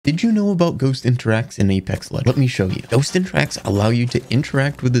Did you know about Ghost Interacts in Apex Legends? Let me show you. Ghost Interacts allow you to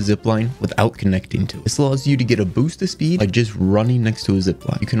interact with the zipline without connecting to it. This allows you to get a boost of speed by just running next to a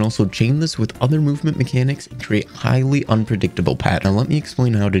zipline. You can also chain this with other movement mechanics and create highly unpredictable patterns. Now let me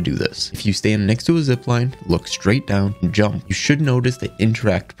explain how to do this. If you stand next to a zipline, look straight down, and jump, you should notice the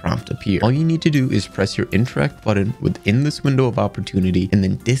interact prompt appear. All you need to do is press your interact button within this window of opportunity and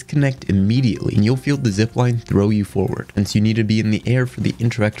then disconnect immediately, and you'll feel the zipline throw you forward. Since you need to be in the air for the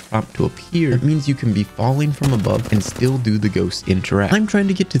interact prompt to appear, it means you can be falling from above and still do the Ghost Interact. I'm trying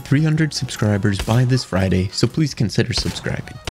to get to 300 subscribers by this Friday, so please consider subscribing.